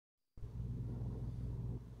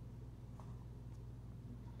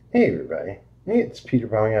Hey everybody, hey, it's Peter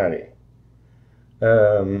Palmiotti.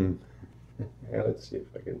 Um, let's see if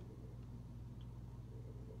I can.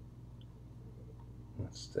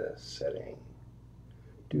 What's the setting?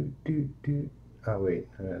 Do do do. Oh wait,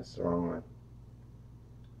 that's the wrong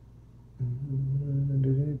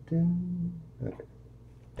one.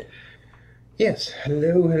 Okay. Yes,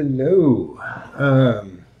 hello, hello.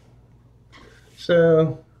 Um,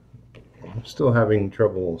 so I'm still having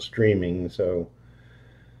trouble streaming, so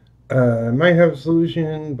I might have a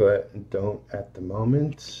solution, but don't at the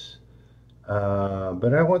moment.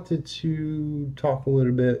 But I wanted to talk a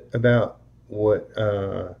little bit about what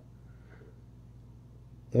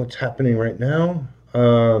what's happening right now,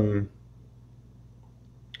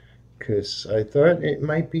 because I thought it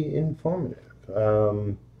might be informative.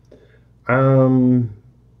 I'm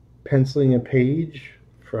penciling a page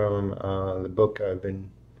from the book I've been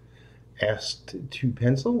asked to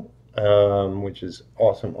pencil, which is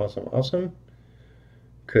awesome, awesome, awesome.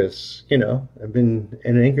 Because, I've been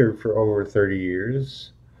an anchor for over 30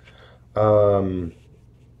 years. Um,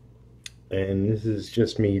 and this is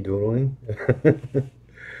just me doodling.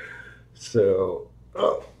 So,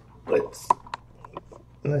 oh, let's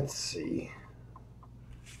see.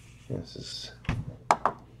 This is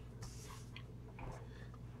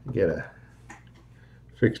gotta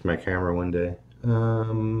fix my camera one day.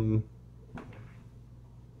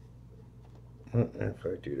 If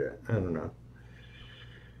I do that, I don't know.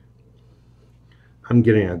 I'm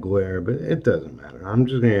getting a glare, but it doesn't matter. I'm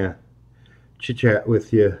just gonna chit chat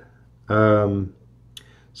with you. Um,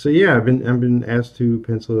 so yeah, I've been asked to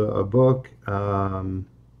pencil a book, and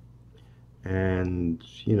I'm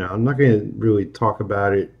not gonna really talk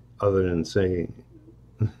about it other than saying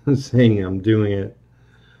saying I'm doing it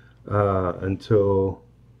until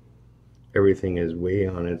everything is way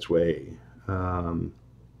on its way.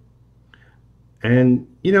 And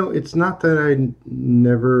it's not that I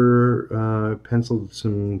never penciled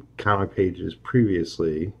some comic pages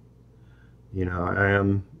previously. I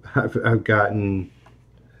am. I've gotten.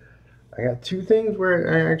 I got two things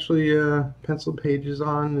where I actually penciled pages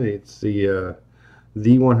on. It's the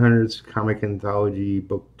 100s comic anthology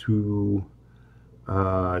book 2.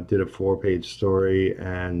 Did a 4-page story,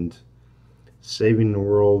 and Saving the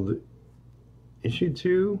World issue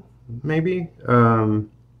 2, maybe.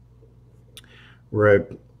 Where I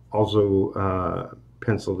also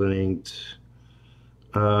penciled and inked.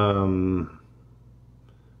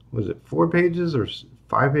 Was it 4 pages or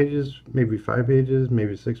 5 pages? Maybe 5 pages,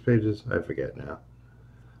 maybe 6 pages. I forget now.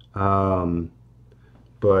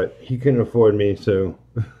 But he couldn't afford me, so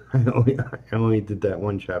I only did that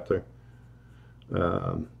one chapter.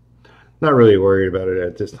 Um, Not really worried about it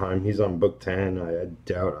at this time. He's on book 10. I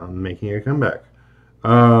doubt I'm making a comeback.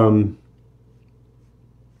 Um,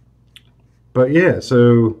 but yeah,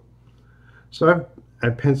 so I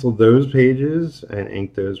penciled those pages and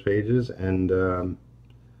inked those pages, and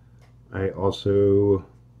I also,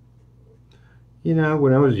 when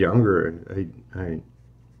I was younger, I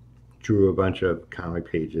drew a bunch of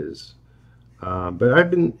comic pages. But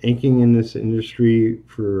I've been inking in this industry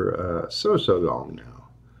for so long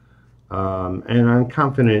now. And I'm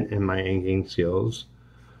confident in my inking skills.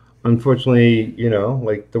 Unfortunately,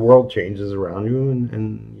 like the world changes around you,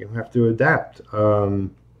 and you have to adapt. The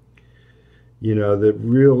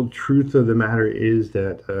real truth of the matter is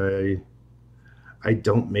that I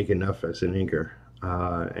don't make enough as an inker.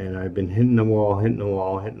 And I've been hitting the wall, hitting the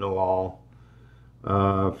wall, hitting the wall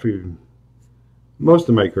for most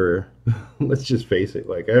of my career. Let's just face it.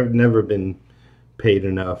 Like, I've never been paid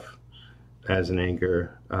enough as an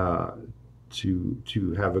anchor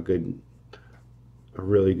to have a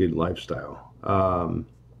really good lifestyle. And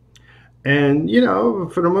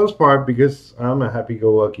for the most part, because I'm a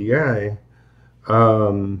happy-go-lucky guy,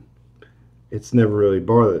 it's never really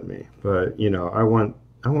bothered me. But I want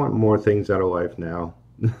more things out of life now.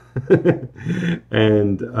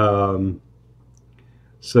 And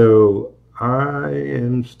so I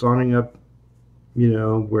am starting up,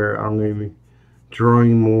 where I'm going to be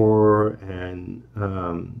drawing more, and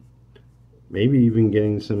maybe even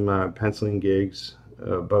getting some penciling gigs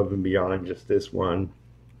above and beyond just this one.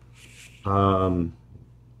 I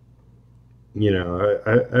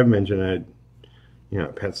mentioned I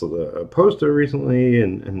penciled a poster recently,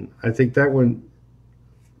 and I think that went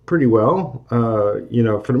pretty well. For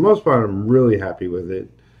the most part, I'm really happy with it.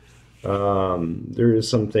 There is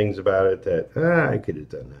some things about it that I could have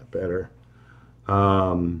done that better.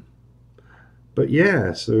 But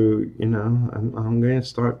yeah, so I'm going to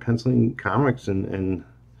start penciling comics and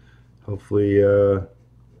hopefully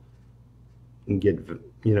get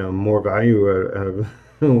you know, more value out of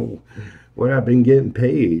what I've been getting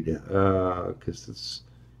paid. Because it's,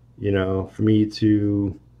 you know, for me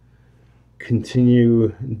to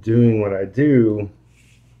continue doing what I do,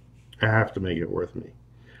 I have to make it worth me,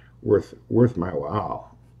 worth my while.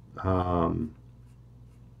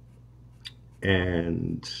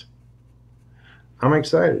 And I'm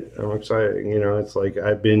excited. I'm excited. You know, it's like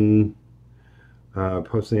I've been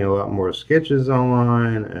posting a lot more sketches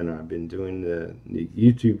online, and I've been doing the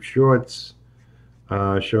YouTube shorts,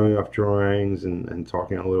 showing off drawings and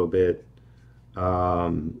talking a little bit. You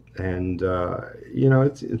know,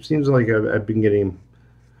 it seems like I've been getting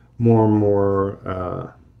more and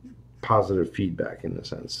more positive feedback in a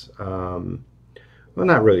sense. Well,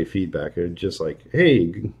 not really feedback. It's just like,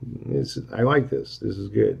 hey, I like this. This is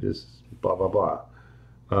good. This is blah blah blah.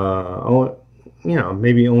 You know,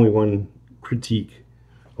 maybe only one critique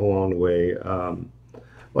along the way.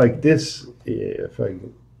 Like this, if I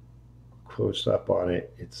close up on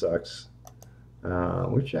it, it sucks.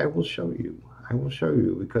 Which I will show you. I will show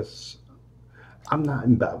you because I'm not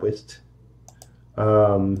embarrassed.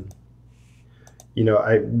 You know,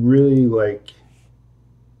 I really like.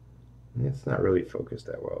 It's not really focused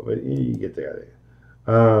that well, but you get the idea.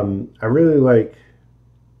 I really like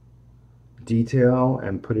detail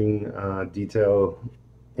and putting detail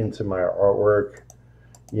into my artwork.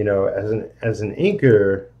 You know, as an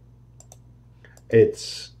inker,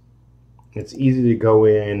 it's easy to go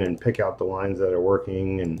in and pick out the lines that are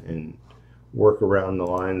working and work around the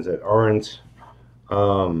lines that aren't.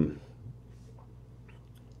 And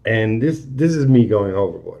this is me going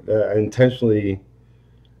overboard. I intentionally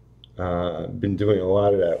been doing a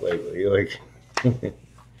lot of that lately. Like,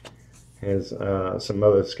 has some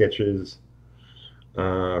other sketches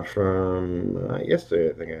from yesterday.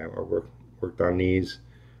 I think I worked on these.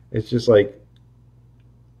 It's just like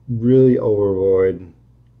really overboard.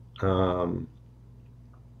 A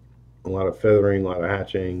lot of feathering, a lot of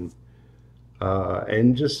hatching,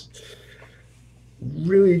 and just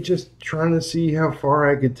really just trying to see how far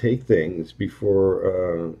I could take things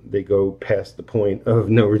before they go past the point of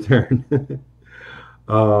no return.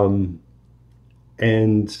 And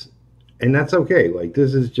that's okay. Like,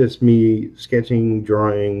 this is just me sketching,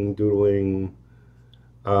 drawing, doodling,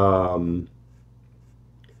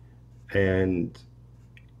 and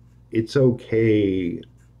it's okay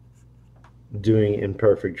doing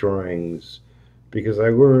imperfect drawings because I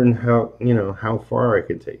learned how, you know, how far I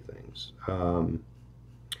could take things.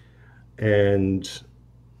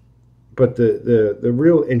 But the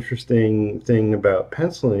real interesting thing about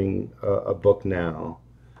penciling a book now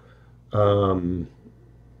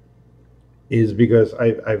is because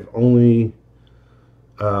I've only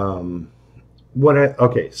so what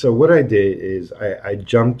I did is I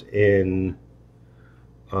jumped in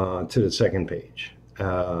to the second page.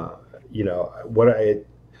 You know, what I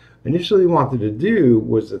initially wanted to do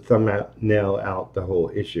was to thumbnail out the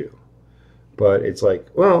whole issue. But it's like,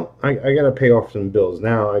 well, I got to pay off some bills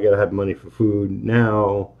now. I got to have money for food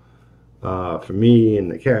now, for me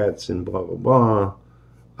and the cats and blah, blah,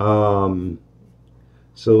 blah.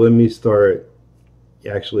 So let me start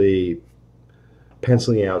actually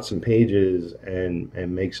penciling out some pages and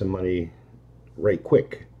make some money right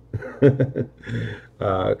quick.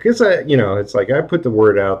 Because you know, it's like I put the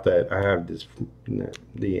word out that I have this, you know,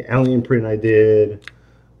 the alien print I did.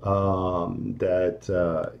 You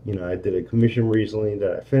know, I did a commission recently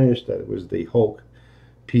that I finished. That was the Hulk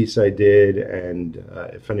piece I did, and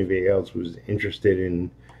if anybody else was interested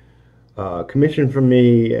in commission from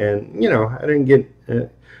me, and you know, I didn't get,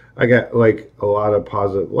 I got like a lot of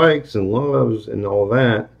positive likes and loves and all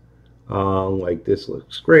that. Like, this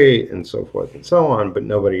looks great and so forth and so on, but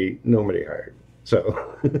nobody hired.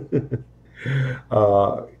 So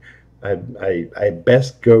I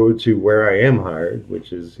best go to where I am hired,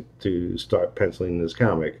 which is to start penciling this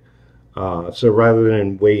comic. So rather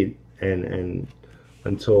than wait and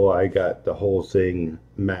until I got the whole thing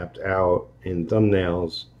mapped out in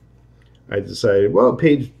thumbnails, I decided, well,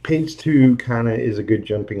 page 2 kind of is a good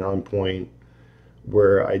jumping on point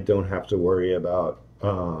where I don't have to worry about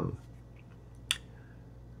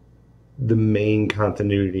the main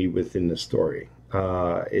continuity within the story.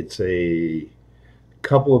 It's a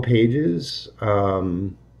couple of pages,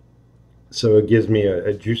 so it gives me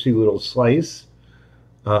a juicy little slice,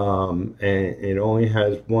 and it only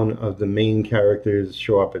has one of the main characters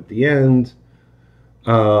show up at the end,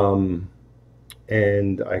 and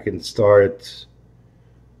I can start,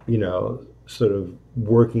 you know, sort of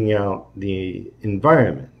working out the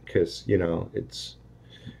environment, because, you know, it's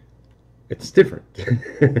different.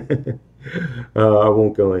 I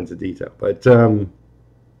won't go into detail, but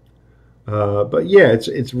But yeah,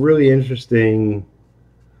 it's really interesting.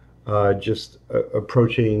 Just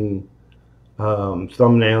approaching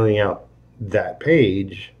thumbnailing out that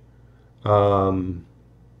page, um,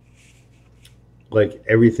 like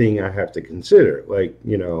everything I have to consider, like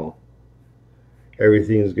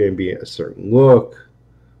everything is going to be a certain look,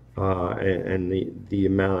 and the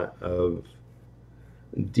amount of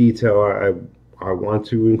detail I want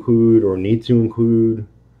to include or need to include.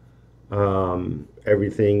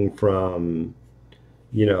 Everything from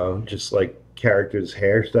just like characters'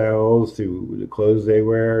 hairstyles to the clothes they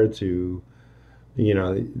wear to you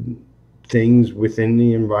know things within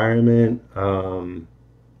the environment.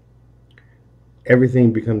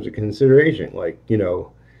 Everything becomes a consideration. Like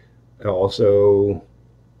also,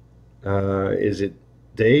 is it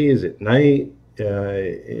day? Is it night?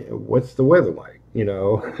 What's the weather like?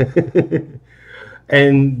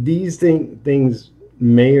 And these things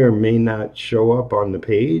may or may not show up on the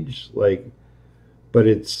page, like, but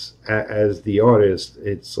it's as the artist,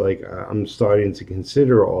 it's like I'm starting to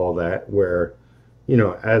consider all that. Where,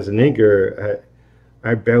 as an inker,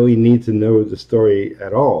 I barely need to know the story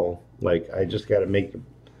at all. Like I just got to make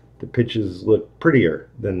the pitches look prettier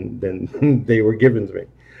than they were given to me.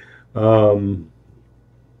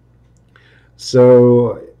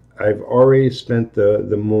 So I've already spent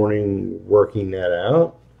the morning working that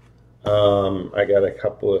out. I got a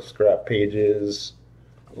couple of scrap pages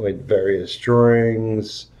with various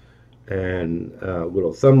drawings and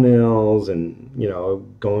little thumbnails, and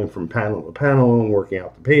going from panel to panel and working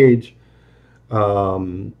out the page.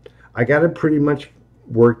 I got it pretty much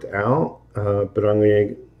worked out, but I'm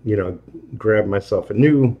going to grab myself a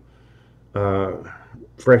new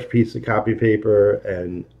fresh piece of copy paper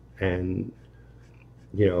and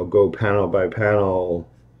go panel by panel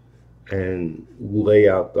and lay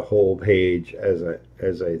out the whole page as I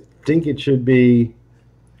think it should be,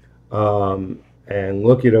 and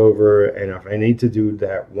look it over. And if I need to do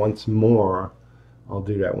that once more, I'll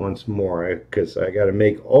do that once more, because I got to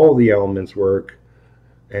make all the elements work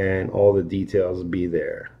and all the details be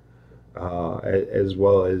there, as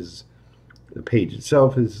well as the page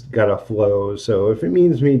itself has got a flow. So if it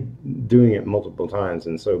means me doing it multiple times,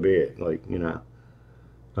 then so be it. Like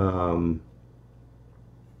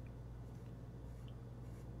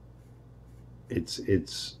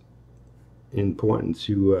it's important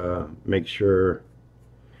to make sure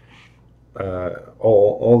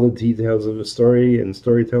all the details of the story and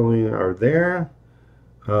storytelling are there,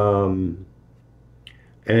 and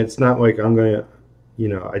it's not like I'm gonna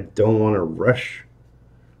I don't want to rush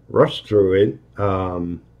through it,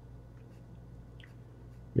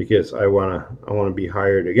 because I want to be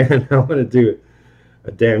hired again. I want to do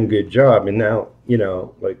a damn good job. And now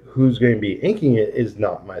like who's going to be inking it is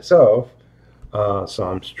not myself. So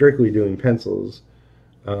I'm strictly doing pencils,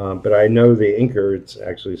 but I know the inker. It's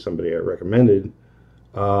actually somebody I recommended,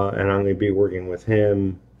 and I'm going to be working with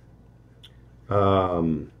him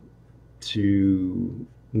to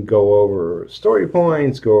go over story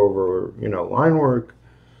points, go over line work,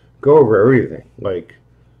 go over everything. Like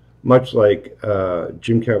much like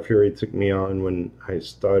Jim Calfury took me on when I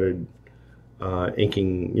started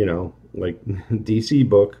inking, like DC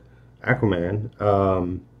book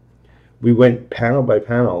Aquaman. We went panel by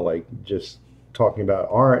panel, like just talking about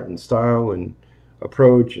art and style and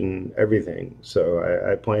approach and everything. So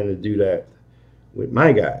I plan to do that with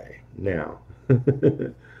my guy now,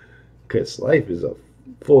 because life is a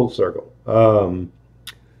full circle.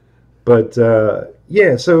 But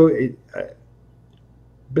yeah, so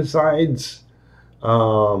besides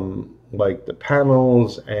like the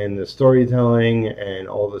panels and the storytelling and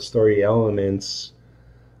all the story elements,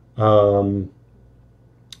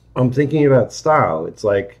 I'm thinking about style. It's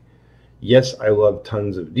like, yes, I love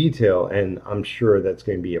tons of detail, and I'm sure that's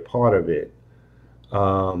going to be a part of it.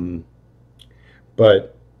 But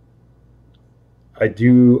I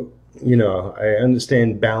do, I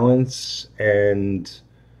understand balance, and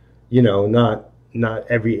not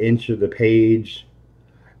every inch of the page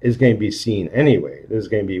is going to be seen anyway. There's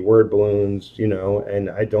going to be word balloons, and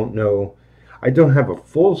I don't know. I don't have a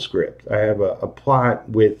full script. I have a plot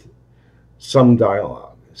with some dialogue,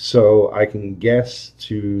 so I can guess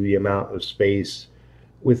to the amount of space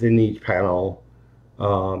within each panel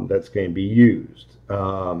that's going to be used.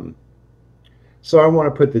 So I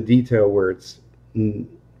want to put the detail where it's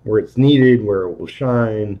needed, where it will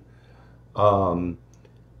shine, and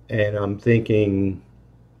I'm thinking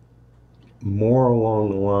more along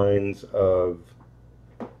the lines of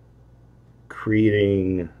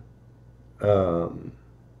creating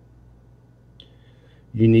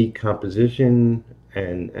unique composition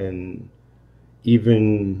and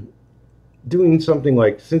even doing something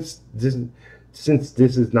like, since this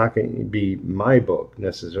is not going to be my book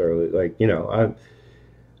necessarily, like, you know,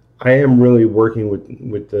 I am really working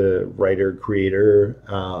with the writer creator,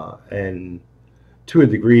 and to a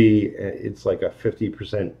degree, it's like a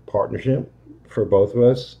 50% partnership for both of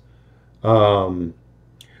us. Um,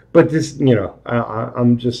 but this, you know,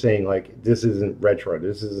 I'm just saying, like, this isn't retro.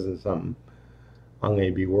 This isn't something I'm going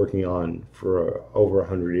to be working on for over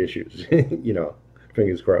 100 issues. You know,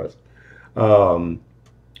 fingers crossed. Um,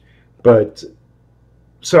 but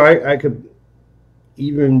so I could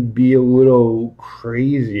even be a little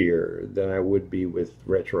crazier than I would be with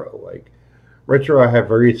retro. Like retro, I have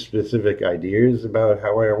very specific ideas about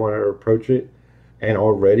how I want to approach it, and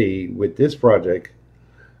already with this project,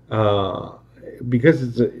 uh,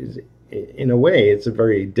 because in a way it's a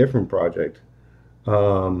very different project.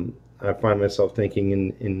 I find myself thinking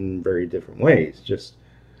in very different ways, just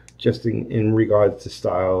in regards to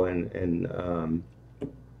style and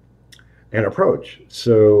approach.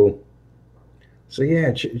 So yeah,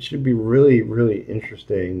 it should be really really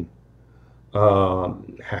interesting,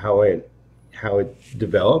 how it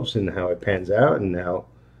develops and how it pans out, and how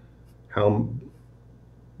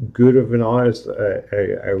good of an artist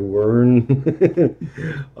I learn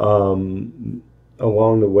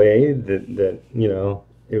along the way, that you know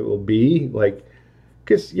it will be like,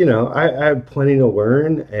 because you know I have plenty to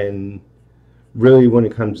learn, and really when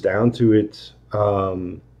it comes down to it,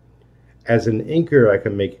 as an inker I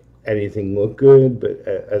can make anything look good, but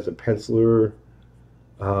as a penciler,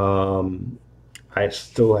 um, I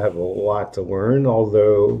still have a lot to learn,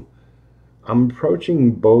 although I'm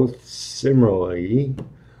approaching both similarly,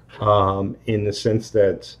 in the sense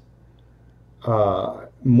that,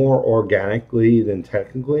 more organically than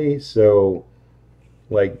technically. So,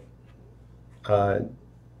 like, uh,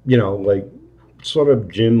 you know, like sort of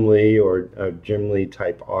Jim Lee, or a Jim Lee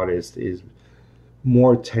type artist is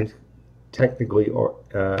more technically or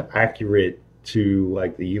accurate to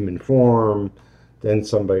like the human form than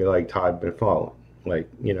somebody like Todd McFarlane. Like,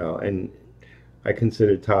 you know, and I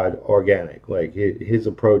consider Todd organic. Like his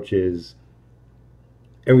approach is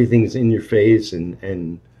everything's in your face,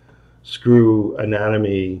 and screw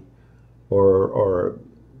anatomy or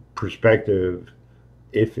perspective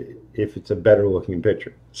if it's a better looking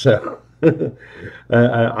picture. So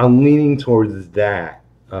I'm leaning towards that,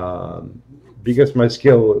 because my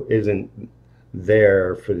skill isn't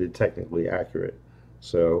there for the technically accurate.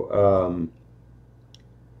 So,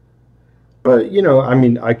 but you know, I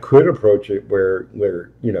mean, I could approach it where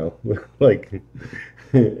you know, like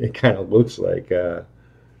it kind of looks like, you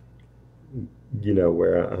know,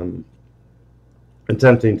 where I'm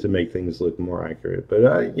attempting to make things look more accurate.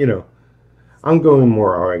 But you know, I'm going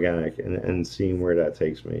more organic, and seeing where that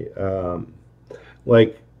takes me.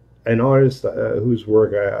 Like an artist, whose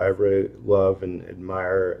work I really love and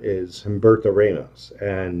admire is Humberto Ramos,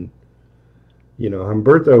 and you know,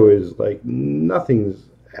 Humberto is like nothing's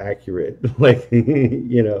accurate. Like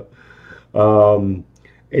you know,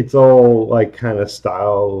 it's all like kind of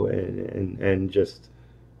style and just,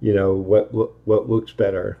 you know, what looks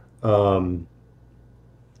better.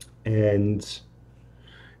 And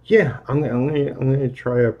yeah, I'm gonna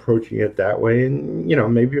try approaching it that way, and you know,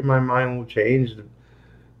 maybe my mind will change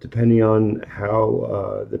depending on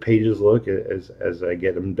how, the pages look as I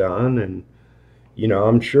get them done. And you know,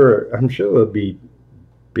 I'm sure there'll be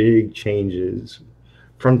big changes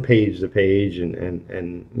from page to page,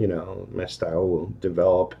 and you know, my style will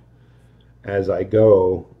develop as I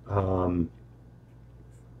go.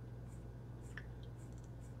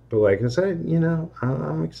 But like I said, you know,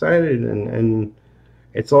 I'm excited, and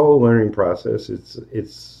it's all a learning process.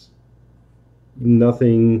 It's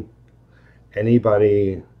nothing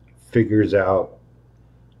anybody figures out,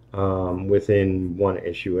 within one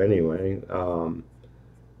issue anyway.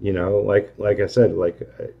 You know, like I said, like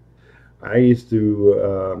I used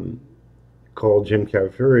to, call Jim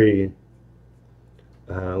Cavfury,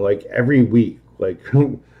 like every week, like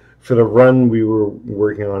for the run we were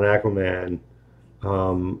working on Aquaman.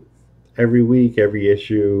 Every week, every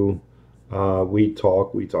issue, we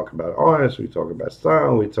talk about artists, we talk about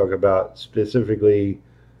style, we talk about specifically,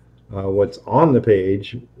 what's on the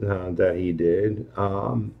page, that he did.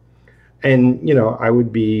 And you know, I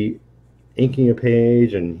would be inking a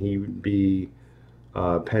page, and he would be,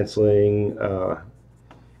 penciling,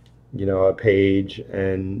 you know, a page,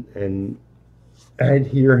 and I'd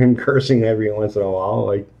hear him cursing every once in a while,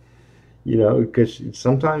 like, you know, because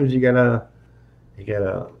sometimes you gotta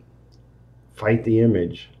fight the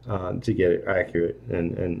image, to get it accurate,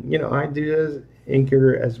 and you know, I do as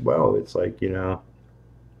inker as well. It's like, you know,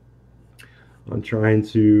 I'm trying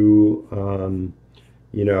to,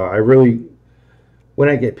 you know, I really when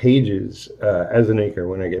I get pages, as an inker,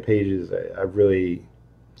 when I get pages, I really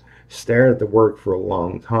stare at the work for a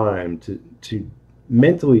long time to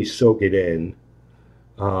mentally soak it in.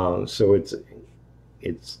 So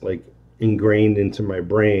it's like ingrained into my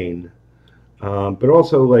brain. But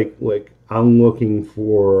also like I'm looking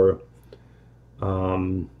for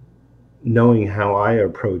knowing how I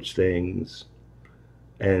approach things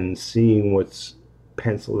and seeing what's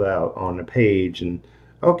penciled out on a page, and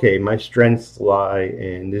okay, my strengths lie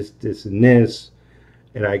in this, and this,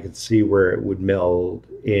 and I could see where it would meld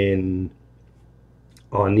in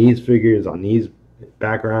on these figures, on these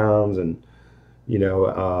backgrounds, and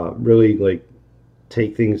really like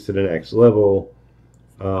take things to the next level.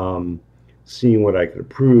 Seeing what I could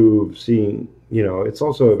improve, seeing, it's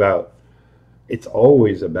also about, it's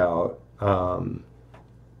always about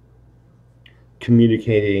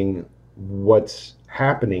communicating what's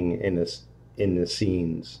happening in the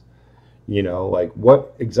scenes, like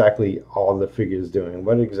what exactly all the figures doing,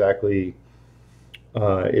 what exactly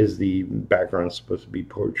is the background supposed to be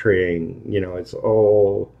portraying. It's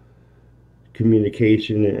all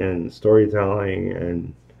communication and storytelling,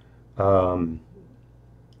 and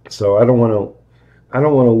so I don't want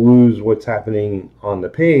to lose what's happening on the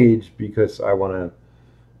page because I want to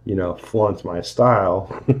flaunt my style.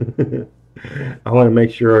 I want to make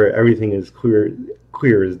sure everything is clear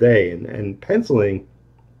as day, and penciling,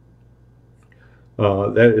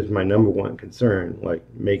 that is my number one concern, like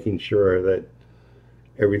making sure that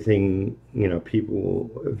everything people will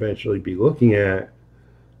eventually be looking at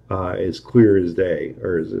is clear as day,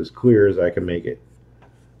 or is as clear as I can make it.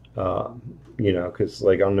 Because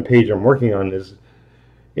like on the page I'm working on is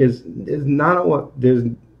there's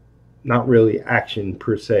not really action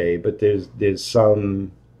per se, but there's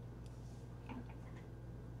some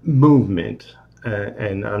movement,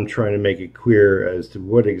 and I'm trying to make it clear as to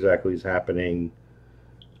what exactly is happening,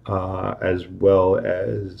 as well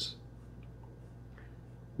as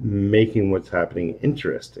making what's happening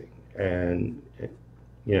interesting, and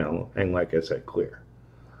and like I said, clear.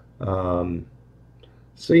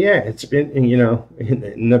 So yeah, it's been,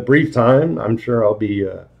 in a brief time, I'm sure I'll be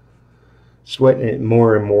sweating it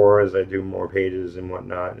more and more as I do more pages and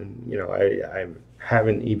whatnot. And I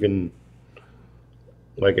haven't even,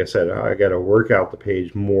 like I said, I got to work out the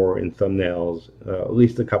page more in thumbnails at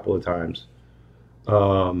least a couple of times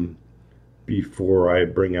before I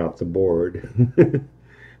bring out the board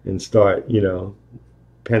and start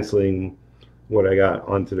penciling what I got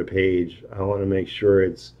onto the page. I want to make sure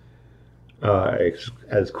it's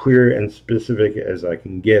as clear and specific as I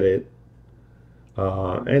can get it.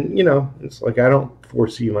 And it's like I don't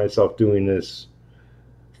foresee myself doing this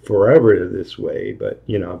forever this way, but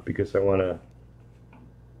because I want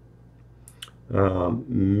to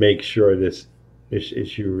make sure this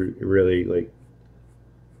issue really, like,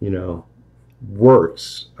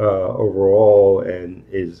 works overall, and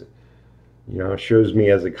is shows me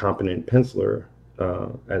as a competent penciler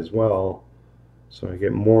as well. So I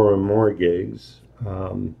get more and more gigs.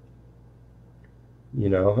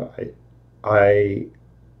 I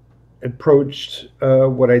approached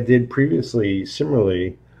what I did previously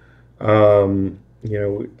similarly. The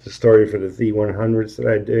story for the Z100s that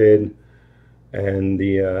I did, and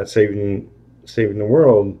the saving the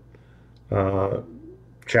world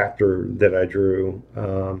chapter that I drew.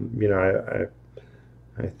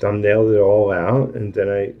 I thumbnailed it all out, and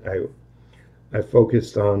then I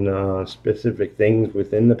focused on specific things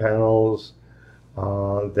within the panels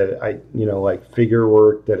that I, like figure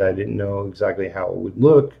work that I didn't know exactly how it would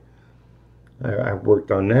look. I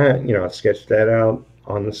worked on that, I sketched that out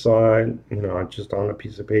on the side, just on a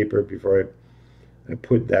piece of paper before I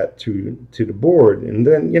put that to the board. And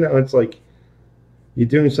then, it's like you're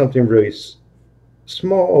doing something really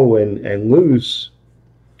small and loose.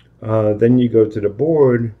 Then you go to the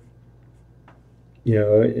board,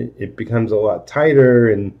 it becomes a lot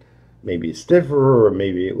tighter, and maybe stiffer, or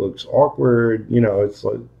maybe it looks awkward. It's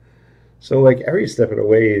like, so like every step of the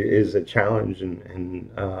way is a challenge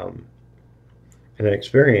and an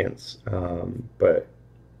experience. But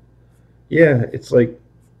yeah, it's like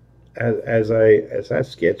as I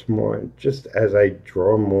sketch more, just as I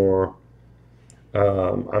draw more,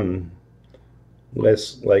 I'm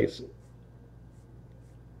less, like,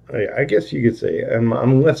 I guess you could say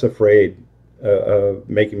I'm less afraid of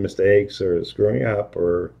making mistakes or screwing up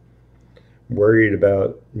or worried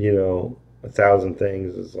about 1,000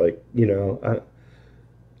 things. It's like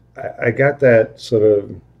I got that sort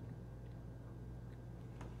of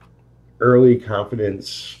early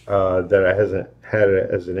confidence that I hasn't had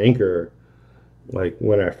as an inker. Like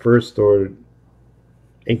when I first started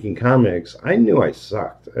inking comics, I knew I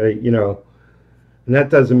sucked. And that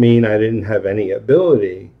doesn't mean I didn't have any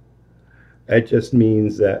ability. It just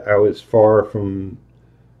means that I was far from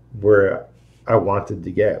where I wanted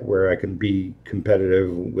to get, where I can be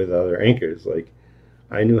competitive with other inkers. Like,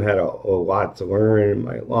 I knew had a lot to learn.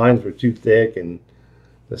 My lines were too thick, and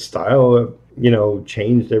the style,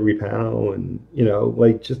 changed every panel, and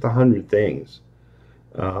like just 100 things.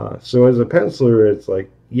 So as a penciler, it's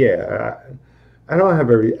like, yeah, I don't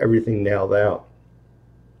have everything nailed out,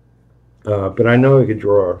 but I know I could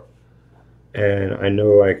draw, and I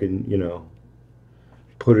know I can,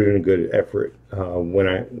 put it in a good effort when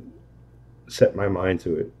I set my mind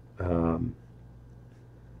to it.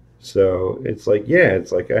 So it's like, yeah,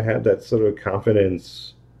 it's like I have that sort of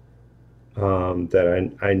confidence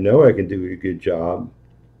that I know I can do a good job.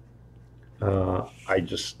 I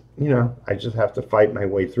just have to fight my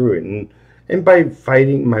way through it, and by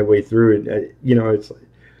fighting my way through it,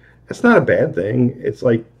 it's not a bad thing. It's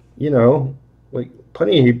like, like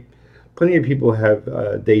plenty of people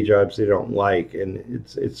have day jobs they don't like, and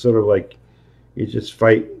it's sort of like you just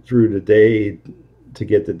fight through the day to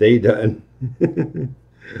get the day done.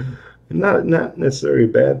 Not necessarily a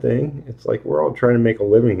bad thing. It's like we're all trying to make a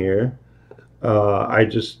living here. I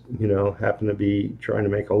just, happen to be trying to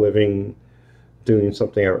make a living doing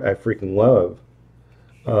something I freaking love.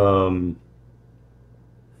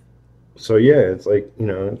 So yeah, it's like,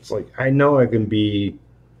 I know I can be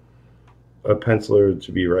a penciler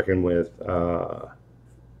to be reckoned with. I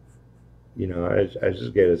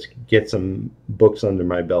just get some books under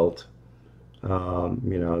my belt.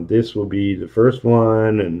 This will be the first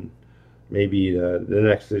one, and maybe the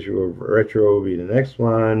next issue of Retro will be the next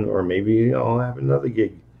one, or maybe I'll have another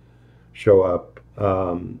gig show up.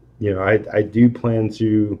 I do plan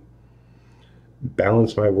to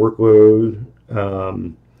balance my workload.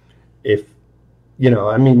 If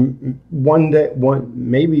one day,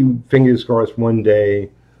 maybe fingers crossed, one day,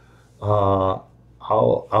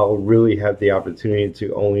 I'll really have the opportunity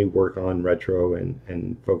to only work on Retro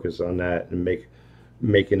and focus on that and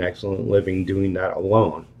make an excellent living doing that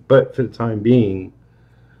alone. But for the time being,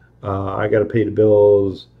 I got to pay the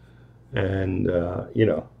bills and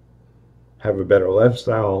have a better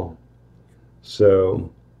lifestyle. So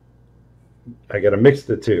I got to mix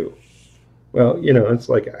the two. Well, it's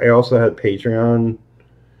like I also had Patreon,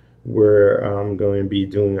 where I'm going to be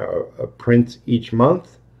doing a print each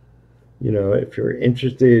month. If you're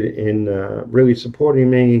interested in really supporting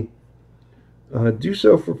me, do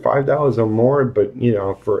so for $5 or more. But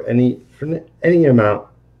for any amount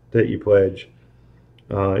that you pledge,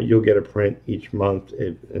 you'll get a print each month,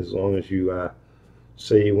 as long as you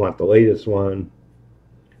say you want the latest one.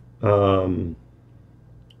 I'll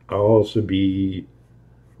also be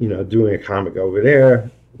doing a comic over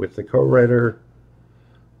there with the co-writer.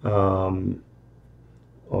 Also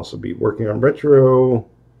be working on Retro,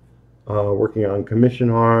 working on commission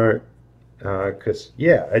art, because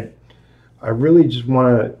I really just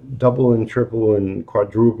want to double and triple and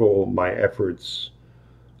quadruple my efforts,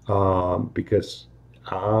 because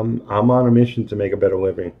I'm on a mission to make a better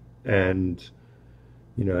living. And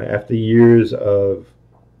after years of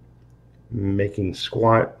making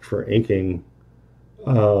squat for inking,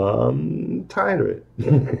 I'm tired of it.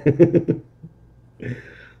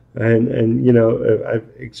 and I've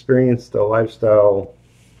experienced a lifestyle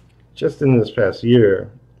just in this past year,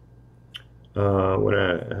 when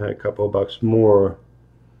I had a couple of bucks more,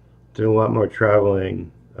 did a lot more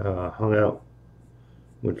traveling, hung out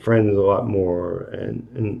with friends a lot more,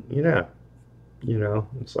 and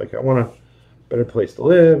it's like I want a better place to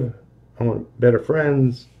live. I want better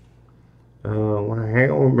friends. I want to hang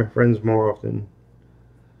out with my friends more often.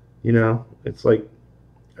 It's like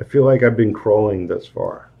I feel like I've been crawling thus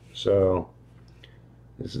far, so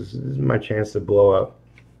this is my chance to blow up.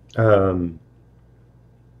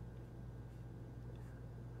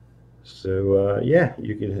 Yeah,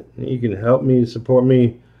 you can help me, support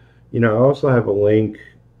me. I also have a link,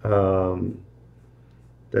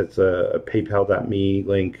 that's a paypal.me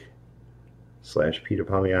link /Peter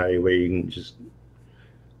Palmiotti, where you can just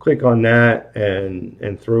click on that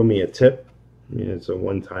and throw me a tip. It's a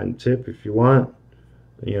one-time tip if you want.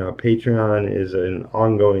 Patreon is an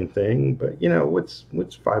ongoing thing, but what's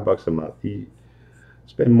 $5 a month? You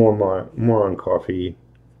spend more on coffee,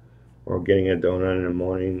 or getting a donut in the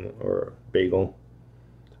morning, or bagel.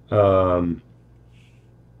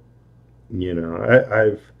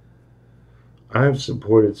 I've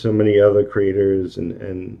supported so many other creators,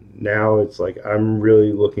 and now it's like I'm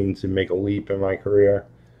really looking to make a leap in my career.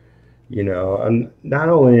 I'm not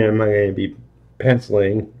only am I going to be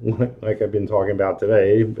penciling like I've been talking about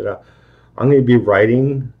today, but I'm going to be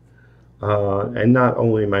writing, and not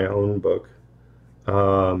only my own book,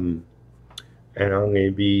 Um, and I'm going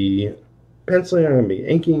to be penciling, I'm going to be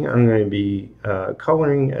inking, I'm going to be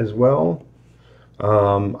coloring as well.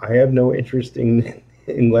 I have no interest in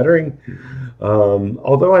in lettering,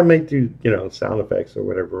 although I might do, you know, sound effects or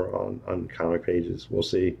whatever on comic pages. We'll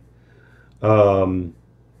see. Um,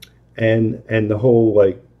 and the whole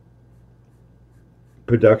like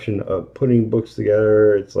production of putting books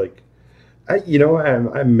together, it's like you know,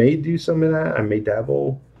 I may do some of that. I may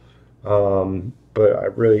dabble, but I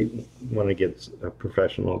really want to get a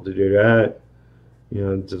professional to do that. You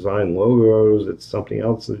know, design logos. It's something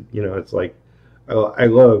else that, you know, it's like I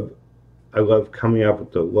love coming up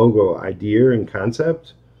with the logo idea and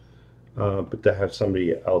concept, but to have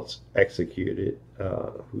somebody else execute it,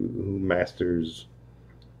 who masters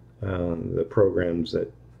the programs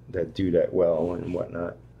that do that well and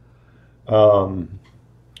whatnot. Um,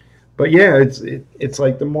 but yeah, it's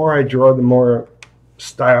like the more I draw, the more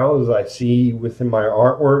styles I see within my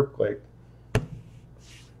artwork.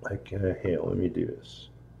 Here, let me do this.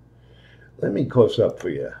 Let me close up for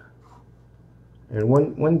you. And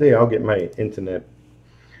one day I'll get my internet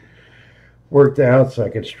worked out so I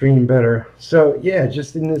can stream better. So yeah,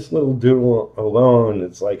 just in this little doodle alone,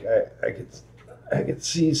 it's like I could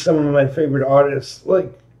see some of my favorite artists.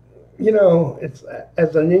 Like, you know, it's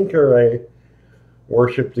as an inker, I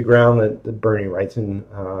worship the ground that Bernie Wrightson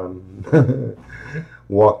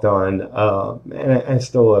walked on, and I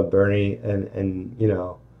still love Bernie, and you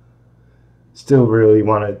know, still really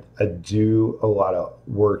want to do a lot of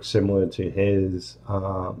work similar to his.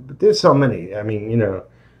 But there's so many. I mean, you know,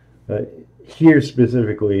 here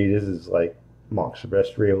specifically, this is like Mark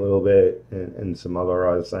Silvestri a little bit, and some other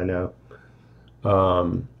artists I know.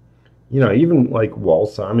 You know, even like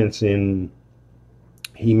Walt Simonson,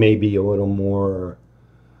 he may be a little more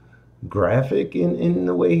graphic in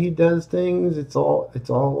the way he does things. It's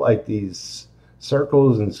all like these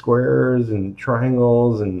circles and squares and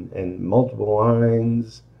triangles and multiple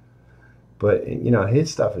lines. But you know,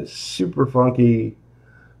 his stuff is super funky,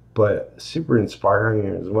 but super inspiring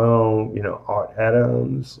as well. You know, Art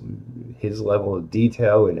Adams, his level of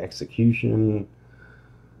detail and execution.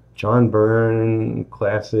 John Byrne,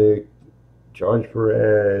 classic. George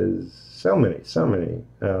Perez, so many.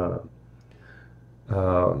 I'm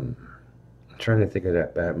trying to think of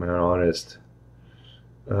that Batman artist.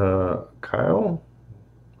 Kyle?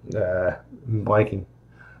 I'm blanking.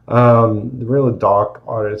 The real dark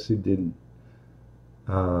artist who did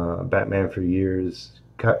Batman for years,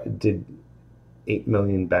 did 8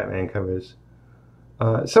 million Batman covers.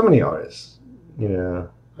 So many artists, you know.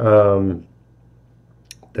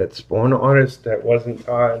 That Spawn artist that wasn't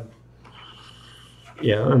Todd.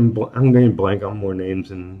 Yeah, I'm going to blank on more names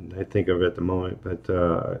than I think of at the moment, but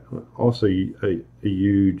also a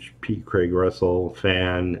huge Pete Craig Russell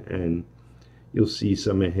fan, and you'll see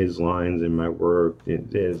some of his lines in my work.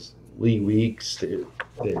 There's Lee Weeks, there's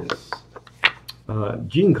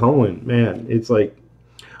Gene Colan. Man, it's like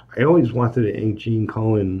I always wanted to ink Gene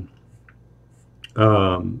Colan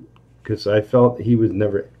because I felt he was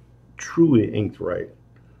never truly inked right.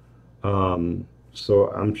 So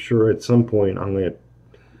I'm sure at some point I'm going to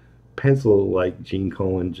pencil like Gene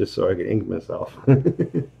Colan just so I can ink myself.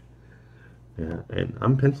 Yeah, and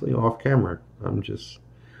I'm penciling off camera. I'm just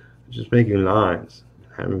making lines,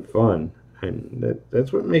 having fun, and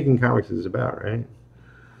that's what making comics is about, right?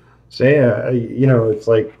 So yeah, you know, it's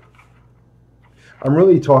like I'm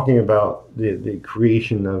really talking about the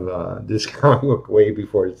creation of this comic book way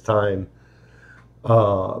before its time.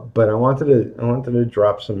 But I wanted to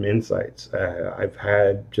drop some insights I've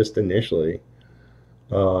had just initially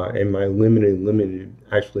in my limited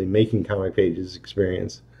actually making comic pages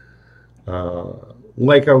experience.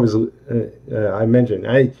 Like I mentioned,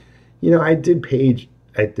 I did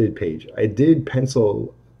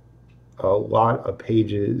pencil a lot of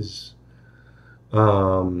pages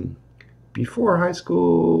before high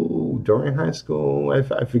school, during high school,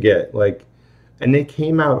 I forget, like, and they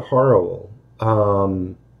came out horrible.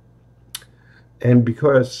 And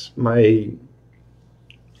because my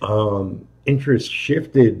interest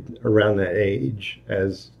shifted around that age,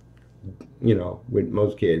 as you know, with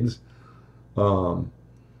most kids,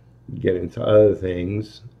 get into other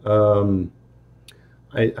things. I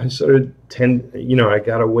sort of I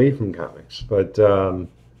got away from comics, but you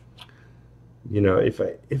know,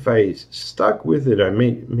 if I stuck with it, I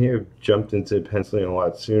may have jumped into penciling a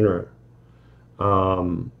lot sooner.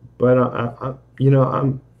 But you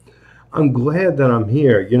know, I'm glad that I'm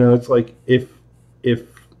here. You know, it's like if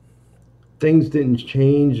things didn't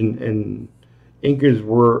change and inkers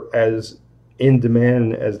were as in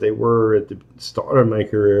demand as they were at the start of my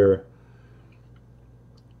career,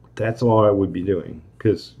 that's all I would be doing.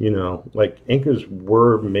 Because, you know, like, inkers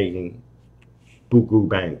were making buku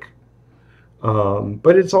bank.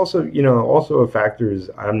 But it's also, you know, also a factor is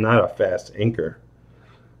I'm not a fast inker.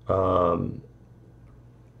 Um,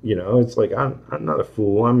 you know, it's like I'm not a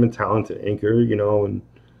fool. I'm a talented inker, you know, and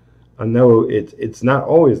I know it's not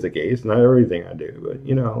always the case, not everything I do, but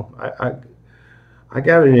you know, I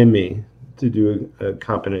got it in me to do a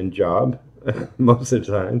competent job most of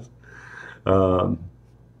the times. Um,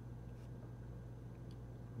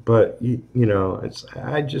 but you know, it's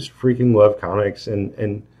I just freaking love comics,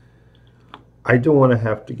 and I don't want to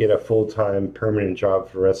have to get a full-time permanent job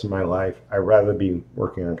for the rest of my life. I'd rather be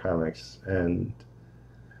working on comics, and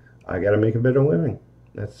I got to make a better living.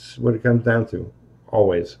 That's what it comes down to,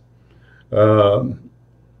 always. Um,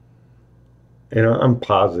 and I'm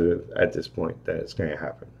positive at this point that it's going to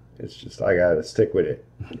happen. It's just I got to stick with it.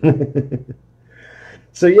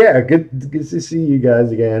 So yeah, good to see you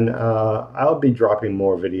guys again. I'll be dropping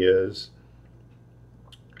more videos,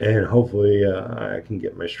 and hopefully I can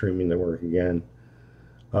get my streaming to work again.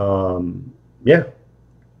 Yeah,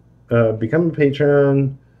 become a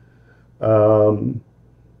patron.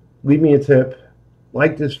 Leave me a tip.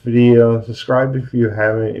 Like this video. Subscribe if you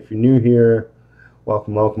haven't. If you're new here,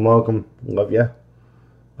 welcome, welcome, welcome. Love ya.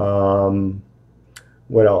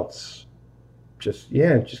 What else?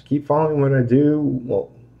 Just keep following what I do. Well,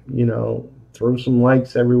 you know, throw some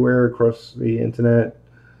likes everywhere across the internet.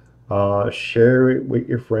 Share it with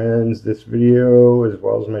your friends. This video as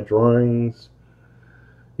well as my drawings.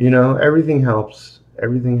 You know, everything helps.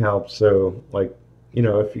 Everything helps. So, like, you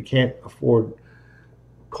know, if you can't afford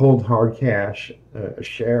cold hard cash, a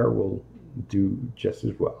share will do just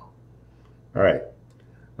as well. All right.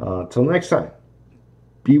 Till next time,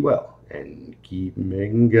 be well and keep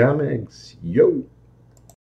making comics. Yo.